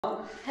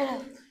Hello,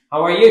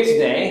 How are you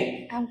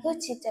today? I'm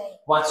good today.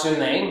 What's your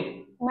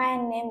name? My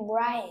name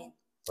Brian.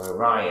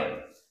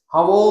 Brian.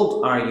 How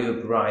old are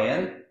you,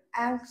 Brian?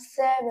 I'm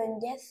 7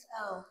 years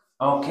old.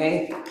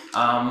 Okay.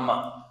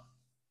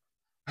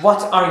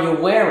 What are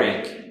you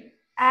wearing?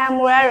 I'm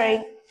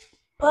wearing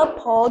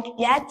purple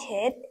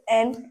jacket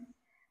and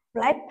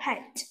black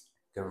pants.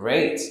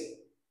 Great.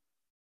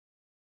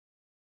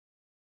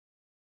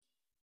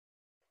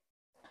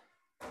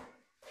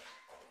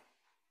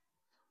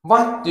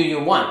 What do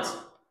you want?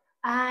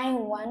 I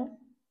want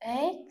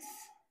eggs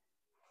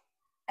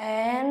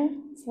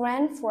and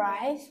french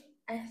fries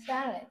and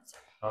salad.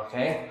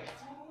 Okay.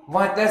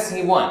 What does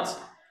he want?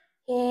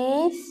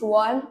 He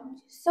wants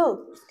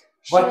soup.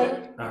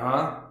 What?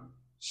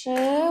 She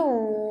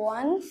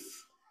wants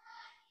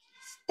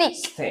steak.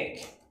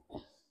 Steak.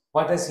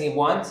 What does he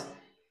want?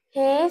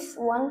 He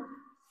wants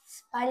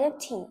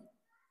spaghetti.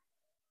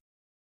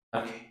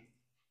 Okay.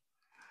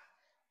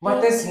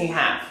 What does he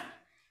have?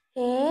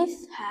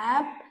 He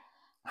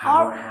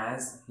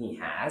has He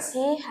has.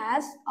 He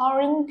has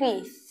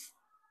oranges.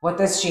 What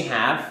does she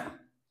have?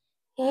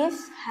 He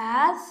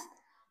has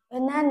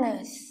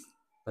bananas.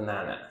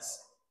 Bananas.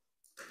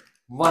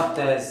 What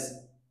does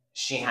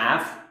she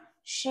have?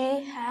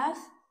 She has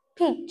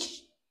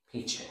peach.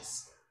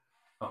 Peaches.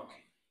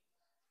 Okay.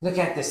 Look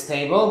at this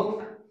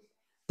table.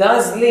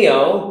 Does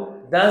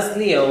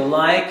Leo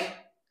like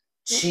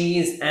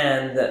cheese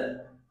and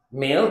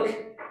milk?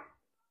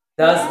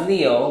 Does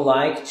Leo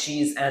like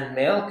cheese and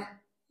milk?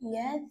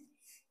 Yes,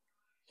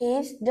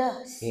 he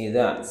does. He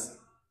does.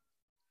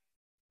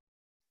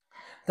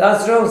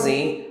 Does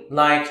Rosie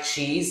like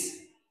cheese?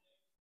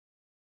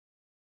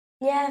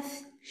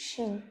 Yes,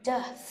 she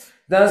does.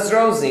 Does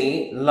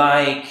Rosie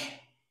like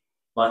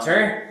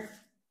butter?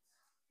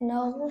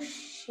 No,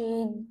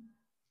 she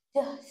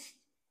does.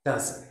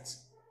 Doesn't.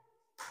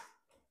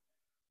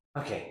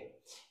 Okay.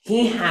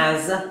 He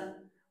has a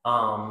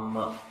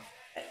ball.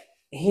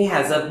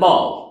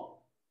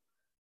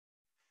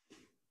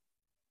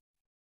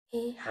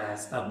 He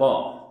Has a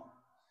ball.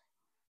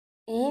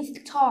 is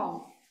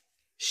tall.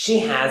 She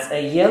has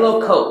a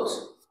yellow coat.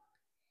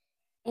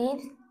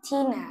 Is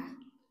Tina.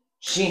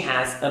 She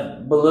has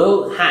a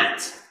blue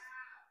hat.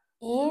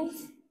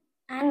 Is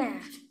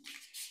Anna.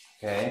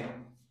 Okay.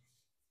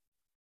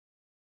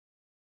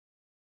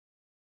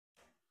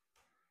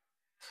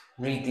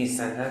 Read these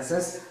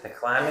sentences. The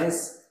clam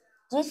is.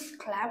 This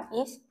clam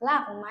is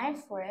black. My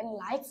friend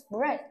likes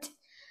bread.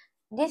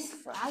 This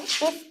frog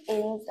is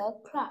in the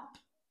club.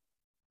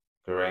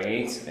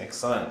 Great.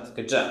 Excellent.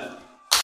 Good job.